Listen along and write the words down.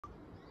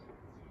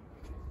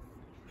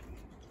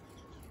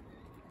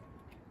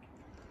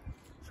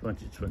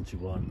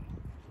2021,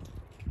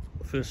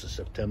 1st of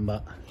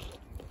September,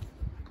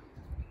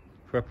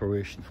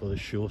 preparation for the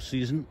show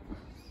season.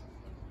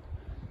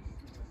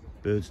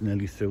 Birds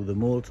nearly through the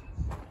mould.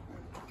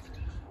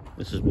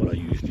 This is what I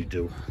usually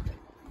do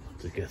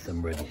to get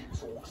them ready.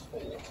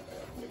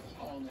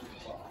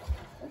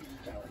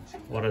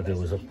 What I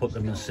do is I put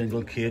them in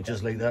single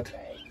cages like that.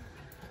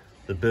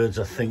 The birds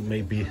I think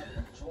may be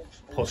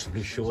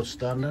possibly short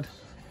standard,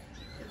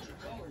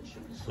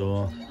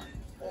 so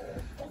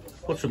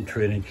put some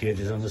training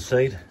cages on the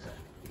side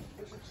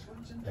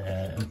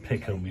and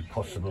pick out my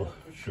possible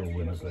show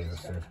winners, like I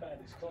said.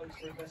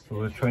 So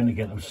we're trying to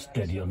get them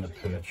steady on the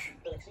perch.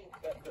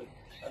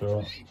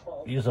 So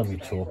here's on my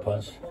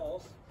topaz,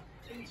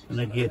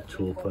 and I get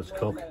topaz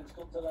cock.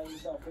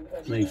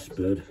 Nice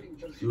bird,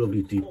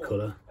 lovely deep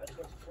colour,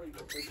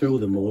 through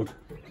the mould.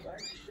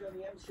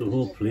 So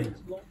hopefully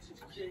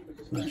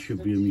that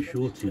should be in my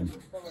show tin.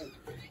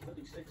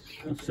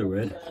 That's a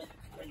red,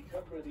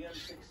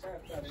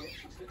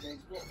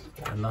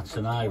 and that's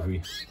an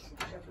ivory.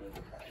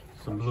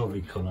 Some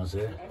lovely colours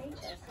here.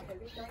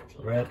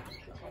 Red,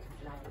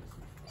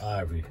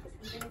 ivory.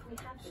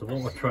 So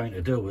what we're trying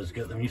to do is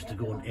get them used to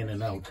going in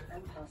and out.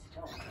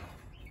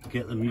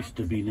 Get them used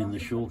to being in the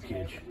show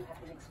cage.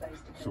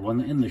 So when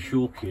they're in the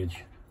show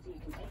cage,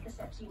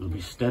 they'll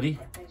be steady.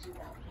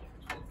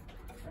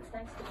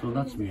 So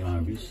that's me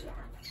ivories.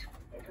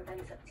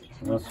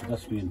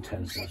 That's me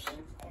intensives.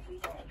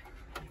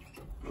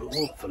 But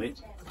hopefully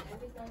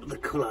the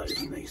colour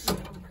is nice.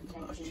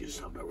 Let's just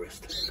have a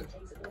rest.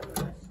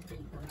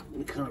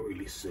 You can't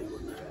really see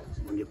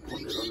when you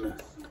put it on there.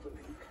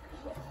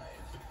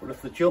 But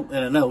if they jump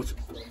in and out,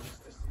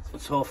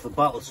 it's half the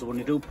battle. So when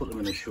you do put them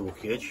in a show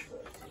cage,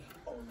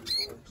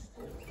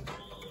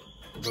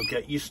 they'll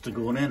get used to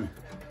going in.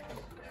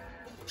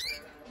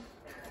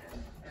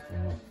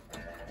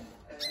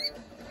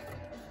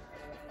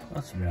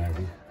 That's my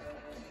ivy.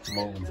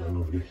 Mountains are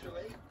lovely.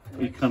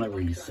 You cannot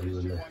really see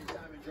when they're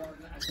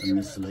in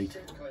this light.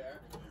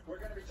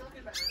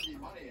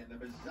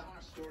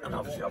 And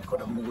obviously I've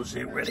got a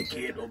mosaic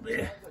renegade up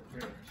there.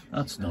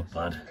 That's not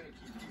bad.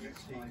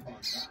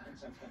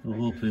 Well,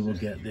 hopefully we'll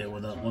get there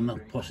with that one.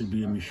 That'll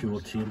possibly in my show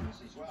team.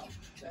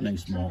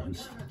 Nice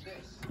martins.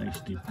 Nice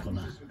deep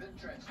colour.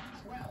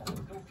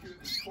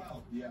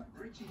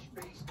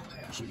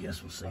 So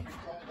yes, we'll see.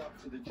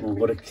 Oh,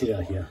 what a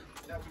clear here.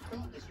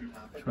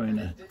 Trying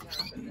to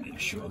make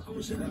sure it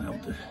goes in and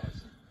out the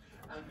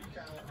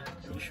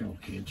show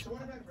cage.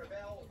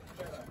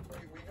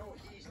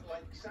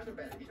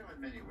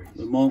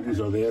 The markings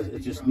are there, it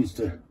just needs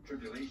to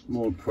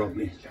mould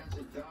properly.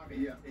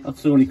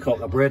 That's the only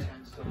cock I bred,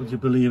 would you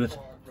believe it?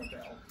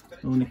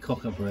 The only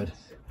cock I bred.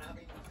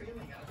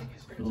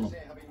 So,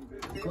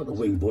 I've got the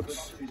wing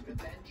butts,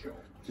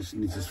 just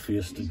needs his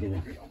face to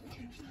go.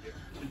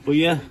 But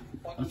yeah,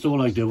 that's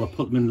all I do. I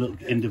put them in little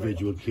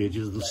individual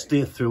cages. They'll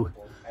stay through,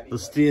 they'll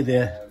stay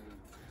there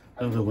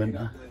over the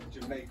winter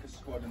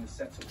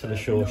till the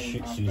show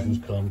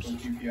season comes,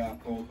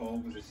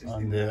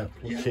 and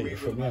we'll take it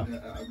from there.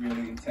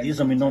 These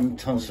are my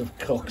non-intensive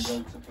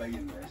cocks.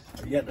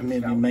 I've yet to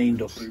make my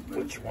mind up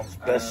which one's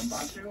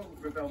best.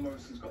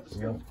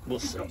 We'll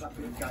see.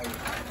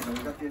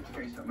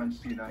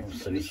 We'll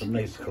see some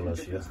nice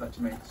colours here.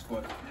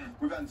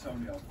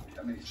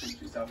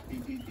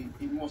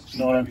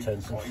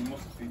 Non-intensive. He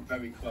must be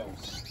very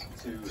close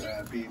to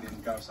being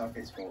in Gareth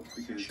Southgate's fault,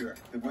 because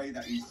the way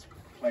that he's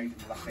played in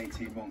the last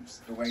 18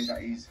 months, the way that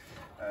he's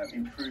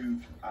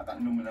improved at that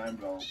number 9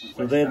 role.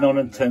 So they're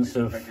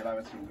non-intensive.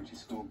 Regularity, which he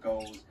scored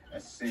goals,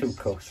 assists. Two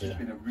cocks here.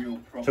 Been a real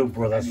problem. Two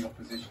brothers.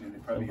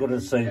 I'm going to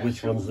say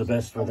which one's the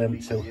best for them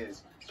two.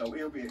 So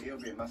he'll be a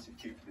massive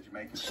key for the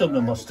Jamaicans. Some of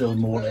them are still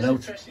moulting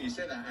out.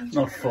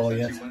 Not far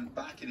yet.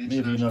 Maybe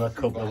another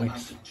couple of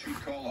weeks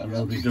and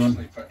they'll be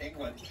done.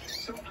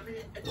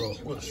 Well,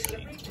 we'll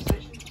see.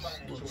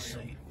 We'll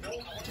see.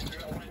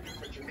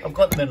 I've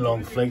got them in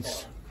long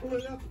flights.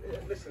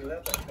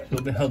 So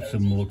they help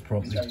them mould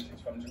properly.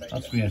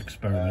 That's my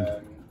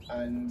experiment. So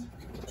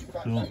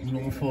I'm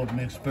looking forward to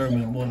my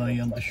experiment while I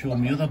am to show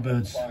me other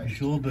birds, my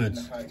show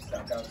birds.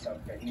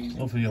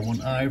 Hopefully I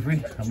want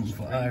ivory. I'm looking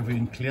for ivory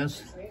and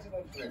clears.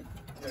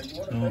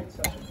 So,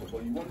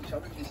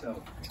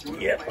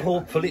 yeah,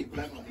 hopefully.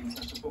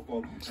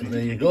 So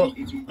there you go.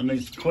 A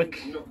nice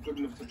quick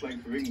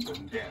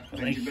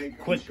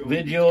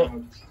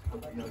video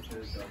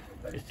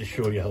just to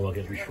show you how I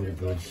get my show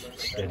birds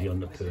steady on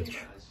the perch.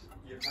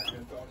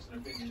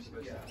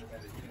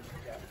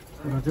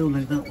 But I do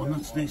like that one.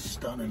 That's nice,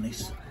 stunning,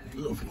 nice,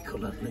 lovely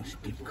colour, nice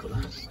deep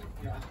colour.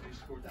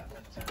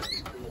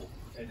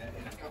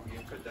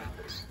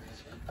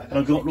 And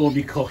I've got all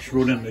my cocks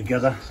running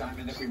together.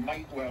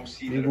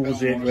 The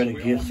mosaic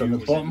renegades on the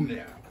bottom.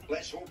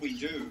 That's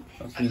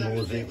the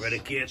mosaic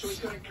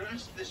renegades.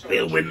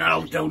 They'll win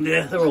now down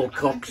there. They're all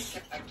cocks.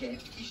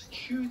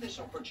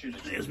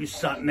 There's my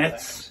sat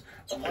nets.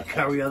 The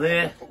carrier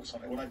there.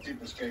 What I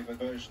did was gave a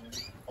version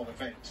of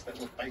events that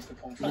were based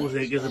upon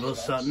Mosaic Isabel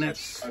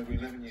Sarnets. over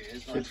 11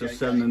 years. 6 or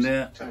 7 in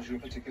there. Tells you a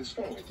particular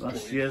story.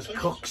 Last year's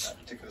Cox. That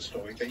particular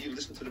story. Then you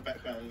listen to the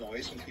background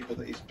noise from people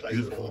that he's played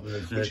Beautiful for,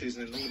 birds, which is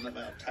an inordinate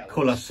amount of talent.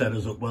 Colour set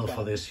us up well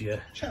for this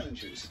year.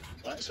 Challenges.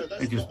 Right? So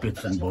that's It's just not,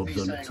 bits that's and not bobs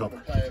me on the saying top.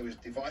 that the player is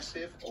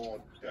divisive or,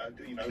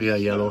 you know, Clear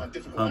yellow, a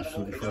difficult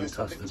absolutely animal. It's just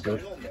fantastic something bird.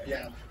 that's going on there.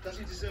 Yeah. Does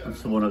he deserve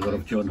That's the one I got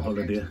off John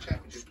Holiday.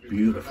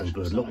 Beautiful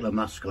bird. Look at the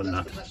mask on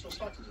that. national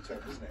cycle to turn,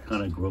 isn't it?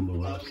 Kind of grumble,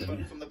 well, can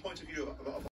you? From the point of view of